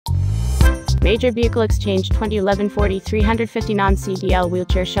Major Vehicle Exchange 2011 Ford E-350 Non-CDL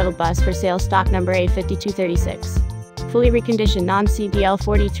Wheelchair Shuttle Bus for sale, stock number A5236. Fully reconditioned non-CDL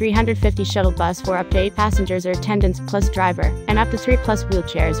Ford E-350 shuttle bus for up to 8 passengers or attendants plus driver, and up to 3+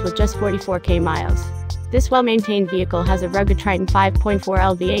 wheelchairs with just 44,000 miles. This well-maintained vehicle has a rugged Triton 5.4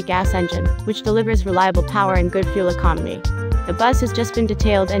 lva gas engine, which delivers reliable power and good fuel economy. The bus has just been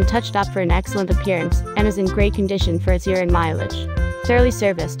detailed and touched up for an excellent appearance, and is in great condition for its year and mileage. Thoroughly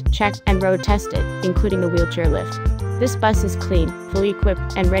serviced, checked, and road tested, including the wheelchair lift. This bus is clean, fully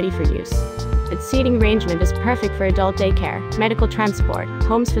equipped, and ready for use. Its seating arrangement is perfect for adult daycare, medical transport,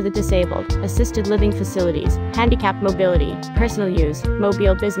 homes for the disabled, assisted living facilities, handicapped mobility, personal use,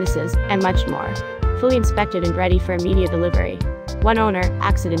 mobile businesses, and much more. Fully inspected and ready for immediate delivery. One owner,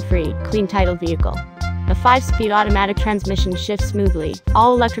 accident-free, clean title vehicle. A 5-speed automatic transmission shifts smoothly,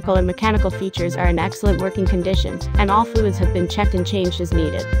 all electrical and mechanical features are in excellent working condition, and all fluids have been checked and changed as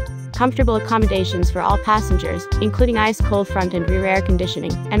needed. Comfortable accommodations for all passengers, including ice-cold front and rear air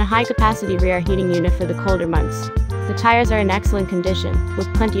conditioning, and a high-capacity rear heating unit for the colder months. The tires are in excellent condition,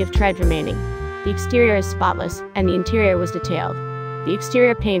 with plenty of tread remaining. The exterior is spotless, and the interior was detailed. The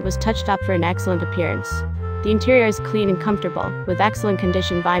exterior paint was touched up for an excellent appearance. The interior is clean and comfortable, with excellent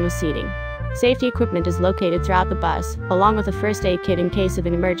condition vinyl seating. Safety equipment is located throughout the bus, along with a first aid kit in case of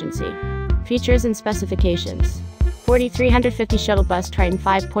an emergency. Features and specifications. Ford E-350 shuttle bus, Triton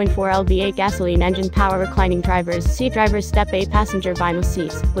 5.4 lva gasoline engine, power reclining drivers, seat drivers, step 8 passenger vinyl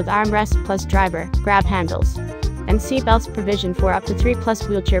seats, with armrest plus driver, grab handles. And seat belts, provision for up to 3+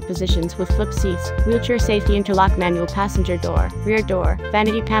 wheelchair positions with flip seats, wheelchair safety interlock, manual passenger door, rear door,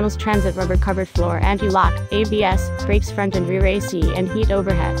 vanity panels, transit rubber covered floor, anti-lock, ABS, brakes, front and rear AC and heat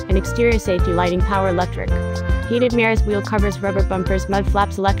overhead, and exterior safety lighting, power electric. Heated mirrors, wheel covers, rubber bumpers, mud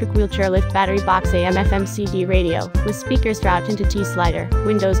flaps, electric wheelchair lift, battery box, AM/FM CD radio, with speakers throughout into T-slider,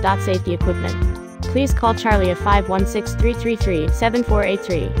 windows. Safety equipment. Please call Charlie at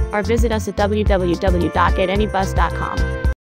 516-333-7483, or visit us at www.getanybus.com.